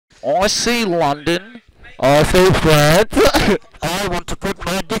I see London. I see France. I want to put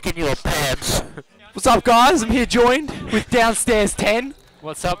my dick in your pants. What's up, guys? I'm here joined with Downstairs 10.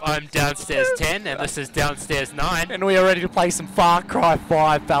 What's up? I'm Downstairs 10 and this is Downstairs 9. And we are ready to play some Far Cry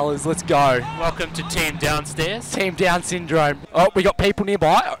 5, fellas. Let's go. Welcome to Team Downstairs. Team Down Syndrome. Oh, we got people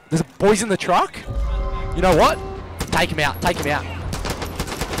nearby. There's boys in the truck. You know what? Take him out. Take him out.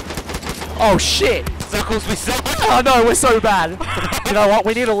 Oh, shit. Zuckles, we suck. Oh, no, we're so bad. You know what?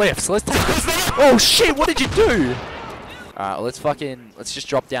 We need a lift, so let's take it. Oh, shit. What did you do? Alright, let's just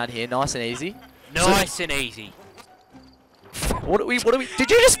drop down here. Nice and easy. Nice and easy. What do we,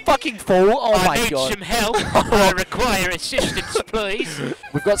 did you just fucking fall? Oh my god. I need some help. I require assistance, please.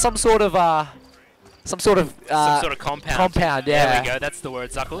 We've got some sort of compound. Compound, yeah. There we go, that's the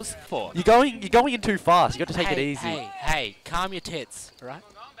word, Zuckles. You're going in too fast. You got to take it easy. Hey, calm your tits, alright?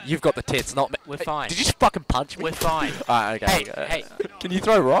 You've got the tits, not me. We're fine. Did you just fucking punch me? We're fine. Alright, okay. Hey. Can you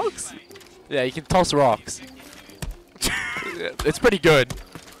throw rocks? Yeah, you can toss rocks. It's pretty good.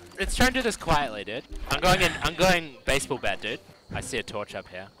 Let's try and do this quietly, dude. I'm going baseball bat, dude. I see a torch up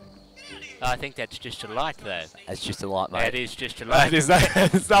here. Oh, I think that's just a light, though. That's just a light, mate. It is just a light. It's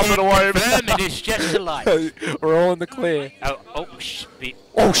nothing to worry about. It is just a light. We're all in the clear. Oh shit!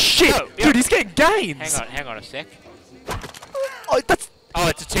 Oh, dude, he's getting gains! Hang on a sec. Oh,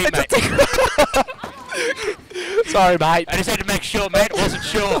 it's a teammate. Sorry, mate. I just had to make sure, mate. I wasn't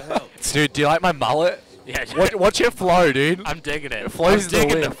sure. Dude, do you like my mullet? Yeah. What's your flow, dude? I'm digging it. I'm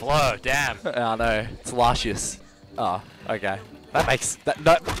digging the flow. Damn. I know. It's luscious. Oh, okay. That makes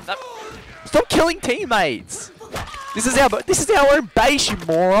no. Stop killing teammates. This is our own base, you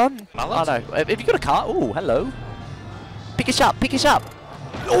moron. Mullet? Oh no. Have you got a car? Oh, hello. Pick us up. Pick us up.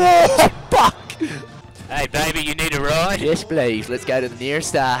 Oh, fuck. Hey, baby, you need a ride? Yes, please. Let's go to the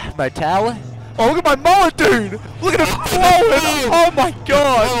nearest motel. Oh, look at my mullet, dude. Look at it flowing. Oh my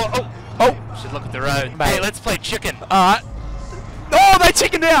god. Oh. Should look at the road. Mate. Hey, let's play chicken. Alright. Oh, they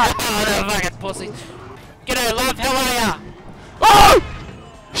chickened out. Oh, no, fucking pussy. G'day, love. How are ya? Oh!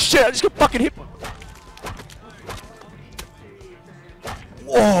 Shit, I just got fucking hit.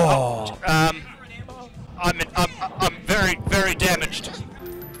 Whoa. I'm very, very damaged.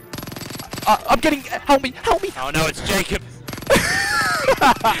 I'm getting. Help me! Help me! Oh no, it's Jacob.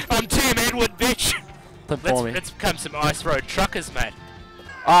 I'm Team Edward, bitch. Let's become some ice road truckers, mate.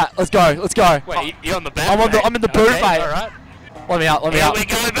 Alright, let's go. Let's go. Wait, you're on the back. I'm in the boot, mate. Alright. Let me out. Let me out. Here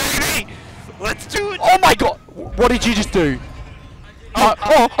we go, baby. Let's do it. Oh my god! What did you just do?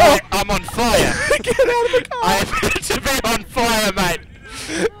 I'm on fire. Get out of the car! I appear to be on fire, mate.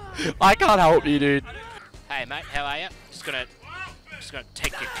 I can't help you, dude. Hey, mate, how are you? Just gonna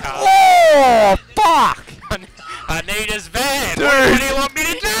take your car. Oh fuck! I need his van. Dude. What do you want me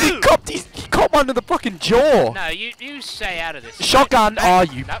to do? He caught one to the fucking jaw. No, you stay out of this. Shotgun. No, Oh,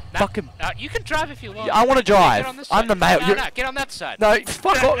 you no, fucking. you can drive if you want. Yeah, I want to drive. I'm the male. No, get on that side. No,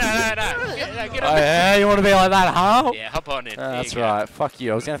 fuck off. No. Get on Oh, that yeah, you want to be like that, huh? Yeah, hop on in. That's right. Fuck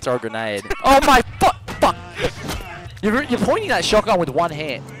you. I was gonna throw a grenade. Oh my fuck! You're pointing that shotgun with one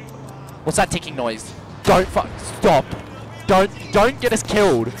hand. What's that ticking noise? Don't stop. Don't get us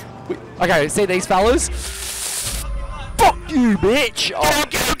killed. Okay, see these fellas? Fuck you, bitch! Oh,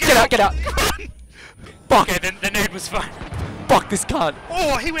 get out! Fuck! Okay, then the nade was fine. Fuck this cunt!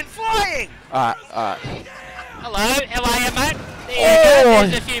 Oh, he went flying! Alright. Hello, how are you, mate? There you go,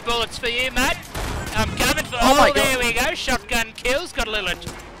 there's a few bullets for you, mate. I'm coming for my God. There we go, shotgun kills, got a little...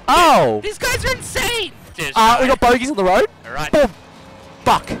 Oh! These guys are insane! We got bogeys on the road. Alright. Boom!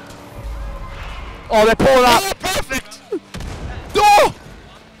 Fuck! Oh, they're pulling up! Oh, perfect! Oh!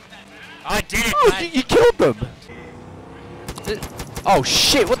 I did it, Oh, mate. you killed them! Oh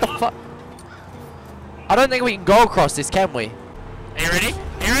shit, what the fuck? I don't think we can go across this, can we? Are you ready?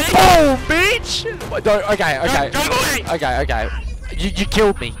 Boom, bitch! Okay. Don't worry! Okay. You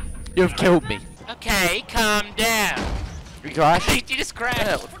killed me. You've killed me. Okay, calm down. You crashed? You just crashed.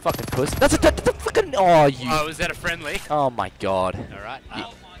 Yeah, fucking puss. That's a fucking. Oh, you. Oh, was that a friendly? Oh my god. Alright. You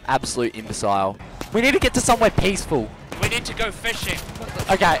absolute imbecile. We need to get to somewhere peaceful. We need to go fishing.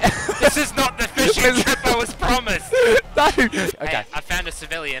 Okay. This is not the fishing trip I was promised. No. Okay. Hey, I found a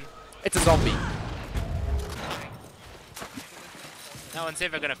civilian. It's a zombie. No one's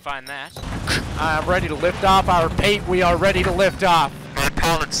ever gonna find that. I'm ready to lift off. I repeat, we are ready to lift off. My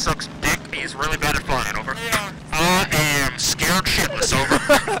pilot sucks dick. He's really bad at flying. Over. I am scared shitless.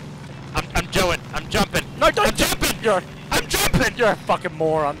 Over. I'm jumping. No, don't. I'm jumping. I'm jumping. You're a fucking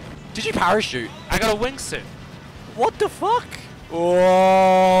moron. Did you parachute? I got a wingsuit. What the fuck? Whoa.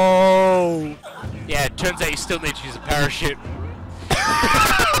 Yeah, it turns out you still need to use a parachute.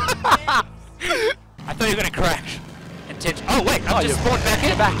 I thought you were gonna crash. And attention. Oh wait, I'm just spawned back in.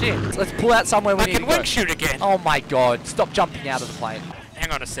 Get back in. Let's pull out somewhere we I need can to go. wing shoot again. Oh my god! Stop jumping out of the plane.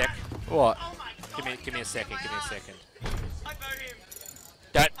 Hang on a sec. What? Give me a second. Give me a second.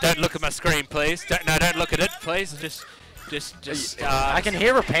 Don't look at my screen, please. Don't look at it, please. Just. I can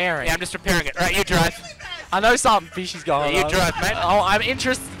hear repairing. Yeah, I'm just repairing it. Right, you drive. I know something fishy's going Yeah, on. you drive, mate. Oh, I'm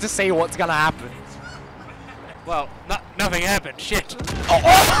interested to see what's gonna happen. Well, nothing happened. Shit. Dude,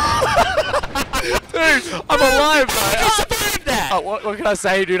 I'm alive, How did you survive that? Oh, what can I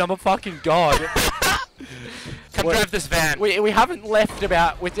say, dude? I'm a fucking god. Come drive this van. We haven't left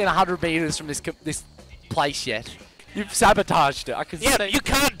about within 100 meters from this place yet. You've sabotaged it. I can Yeah, see. you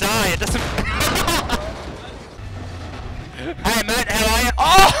can't die. It doesn't. Hey, mate, how are you?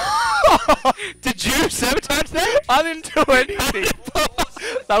 Oh! Did you sabotage that? I didn't do anything.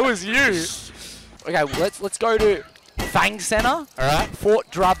 That was you. Okay, let's go to Fang Center. All right. Fort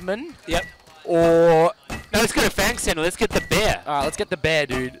Drubman. Yep. Or No, let's go to Fang Center. Let's get the bear. alright, let's get the bear,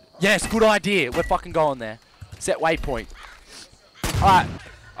 dude. Yes, good idea. We're fucking going there. Set waypoint.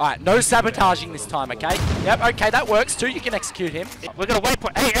 Alright, no sabotaging this time, okay? Yep, okay, that works too. You can execute him. We're gonna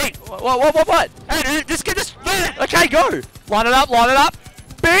waypoint. Hey! What? Hey, dude, just get this. Okay, go. Line it up.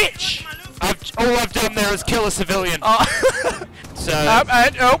 Bitch! All I've done there is kill a civilian. So.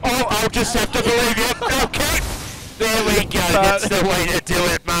 I'll just have to believe you. Okay. There we go. That's the way to do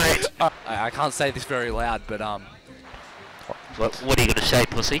it, mate. I can't say this very loud, but What are you gonna say,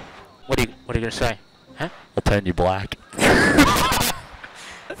 pussy? What are you gonna say? Huh? I'll turn you black.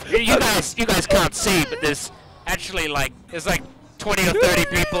 You guys can't see, but there's actually there's 20 or 30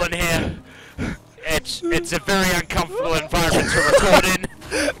 people in here. It's a very uncomfortable environment to record in.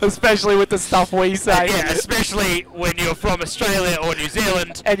 Especially with the stuff we say. Yeah, especially when you're from Australia or New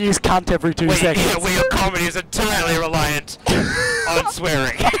Zealand. And use cunt every 2 seconds. Yeah, where your comedy is entirely reliant on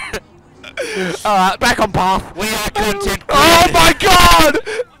swearing. Alright, back on path. We are content creators. Oh my god!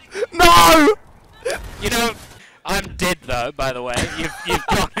 No! You know, I'm dead though, by the way. You've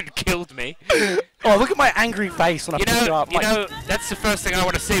gone and killed me. Oh, look at my angry face when I pick it up. You know, that's the first thing I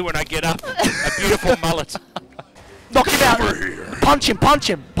want to see when I get up. A beautiful mullet. Knock him out! Punch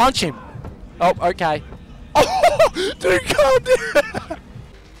him! Oh, okay. Oh, dude, calm down!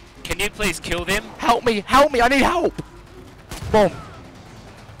 Can you please kill them? Help me, I need help! Boom.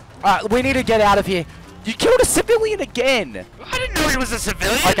 Alright, we need to get out of here. You killed a civilian again! I didn't know he was a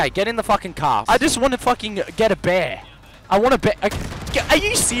civilian. Okay, get in the fucking car. I just want to fucking get a bear. I want a bear. Are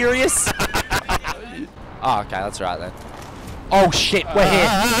you serious? Oh, okay, that's right then. Oh shit, we're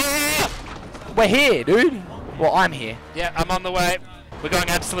here. We're here, dude. Well, I'm here. Yeah, I'm on the way. We're going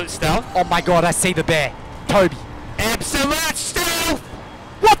absolute stealth. Oh my god, I see the bear. Toby. Absolute stealth!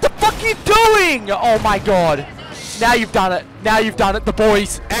 What the fuck are you doing? Oh my god. Now you've done it. The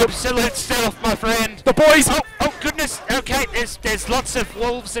boys. Absolute stealth, my friend. The boys. Oh goodness. Okay, there's lots of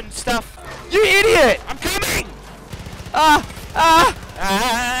wolves and stuff. You idiot. I'm coming.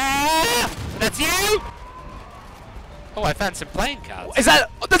 That's you. Oh, I found some playing cards. Is that?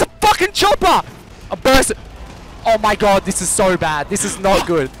 There's a fucking chopper. I'm bursting. Oh my god, this is so bad. This is not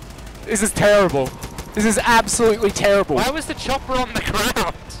good. This is terrible. This is absolutely terrible. Why was the chopper on the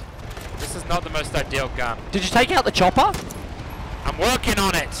ground? This is not the most ideal gun. Did you take out the chopper? I'm working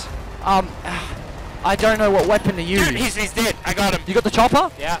on it. I don't know what weapon to use. Dude, he's dead. I got him. You got the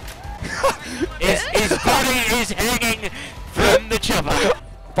chopper? Yeah. His body is hanging from the chopper.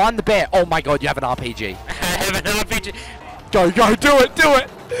 Find the bear. Oh my god, you have an RPG. I have an RPG. Go, do it.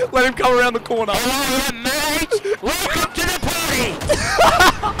 Let him come around the corner. Hello, mate. Welcome to the party.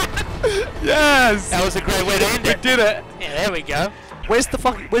 Yes. That was a great way to end We it. did it. Yeah, there we go. Where's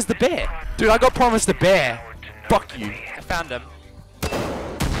the bear? Dude, I got promised a bear. Fuck you. I found him.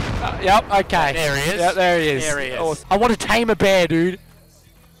 Yep, okay. There he is. Yep, there he is. There he is. Awesome. I want to tame a bear, dude.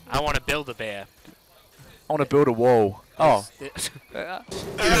 I want to build a bear. I want to build a wall. Oh.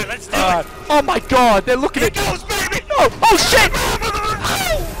 Alright, let's do it. Oh my god, they're looking at Here goes, baby. Oh shit!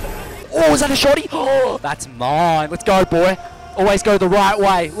 Oh, is that a shotty? Oh, that's mine. Let's go, boy. Always go the right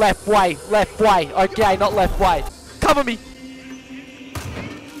way. Left way. Okay, not left way. Cover me.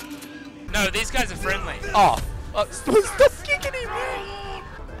 No, these guys are friendly. Oh. Stop kicking him.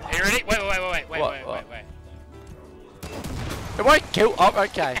 Are you ready? Wait. It won't kill. Oh,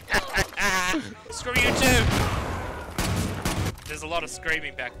 okay. Screw you too. There's a lot of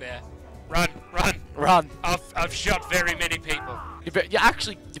screaming back there. Run. Run. I've shot very many people. You're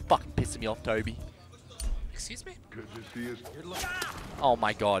fucking pissing me off, Toby. Excuse me? Oh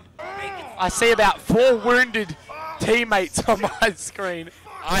my god. I see about 4 wounded teammates on my screen.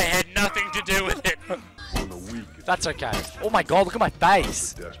 I had nothing to do with it. That's okay. Oh my god, look at my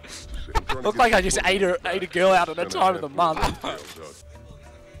face. Looked like I just ate a girl out at a time of the month. I'll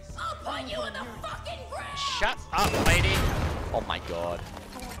put you in the fucking ground. Shut up, lady. Oh my god.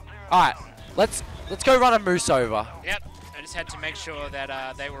 Alright, let's go run a moose over. Yep. I just had to make sure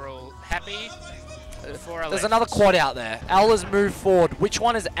that they were all happy before I There's left. another quad out there. Al has moved forward. Which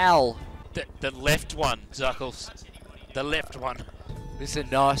one is Al? The left one, Zuckles. The left one. This is a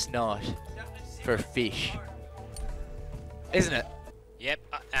nice night for a fish. Isn't it? Yep,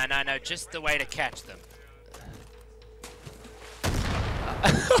 and I know just the way to catch them.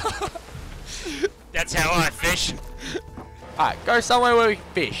 That's how I fish. Alright, go somewhere where we can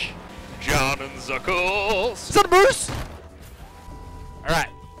fish. John and Zuckles. Is that a moose? Alright,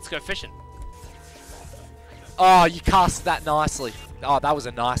 let's go fishing. Oh, you cast that nicely. Oh, that was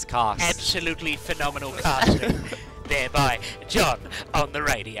a nice cast. Absolutely phenomenal casting. There by John on the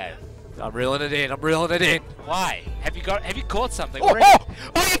radio. I'm reeling it in. I'm reeling it in. Why? Have you caught something Oh, already?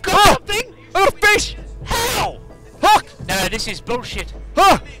 oh! You caught something? Oh, fish! How? Hook! No, this is bullshit.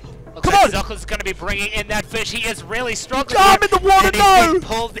 Huh! Looks Come like on! Zuckles is going to be bringing in that fish. He is really struggling. I'm here, in the water, and he's no! been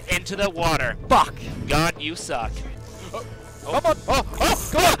pulled into the water. Fuck! God, you suck. Come on! Oh,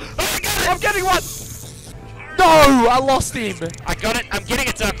 come on! I'm getting one! No! I lost him! I got it. I'm getting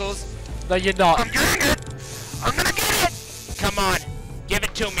it, Zuckles. No, you're not. I'm getting it. I'm going to get it. Come on. Give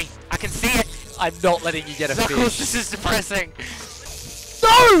it to me. I can see it. I'm not letting you get a Zuckles, fish. this is depressing.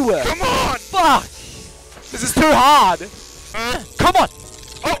 No! Come on. Fuck! This is too hard! Come on!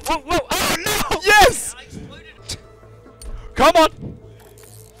 Oh, whoa, whoa. Oh, no. Yes! Come on!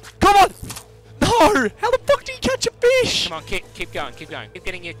 Come on! No! How the fuck do you catch a fish? Come on, keep going, keep going. Keep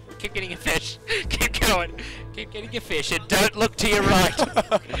getting your fish. Keep going. Keep getting your fish and don't look to your right.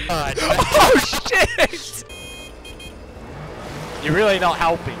 God. Oh shit! You're really not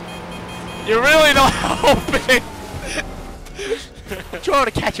helping. You're really not helping. I'm trying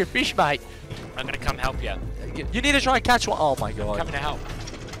to catch a fish, mate. I'm gonna come help you. You need to try and catch one. Oh my god. Coming to help.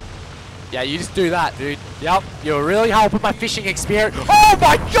 Yeah, you just do that, dude. Yep, you're really helping my fishing experience. Oh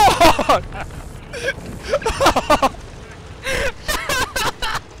my god!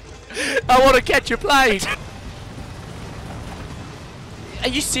 I want to catch your plate. Are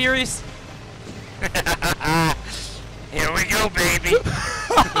you serious? Here we go, baby.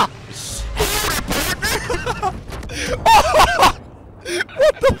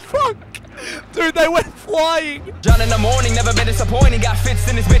 What the fuck? Dude, they went flying. John in the morning, never been disappointed. Got fits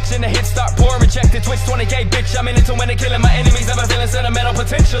in this bitch and the hits start pouring. Rejected, Twitch 20K, bitch. I'm in it to win it, killing my enemies. Never feeling sentimental,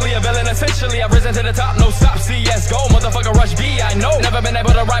 potentially a villain. Essentially, I've risen to the top, no stop. CSGO, motherfucker, rush B, I know. Never been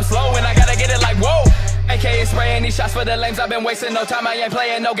able to rhyme slow, and I gotta get it like whoa. AKA spraying these shots for the lames. I've been wasting no time. I ain't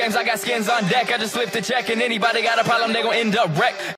playing no games. I got skins on deck. I just flipped the check, and anybody got a problem, they gon' end up wrecked.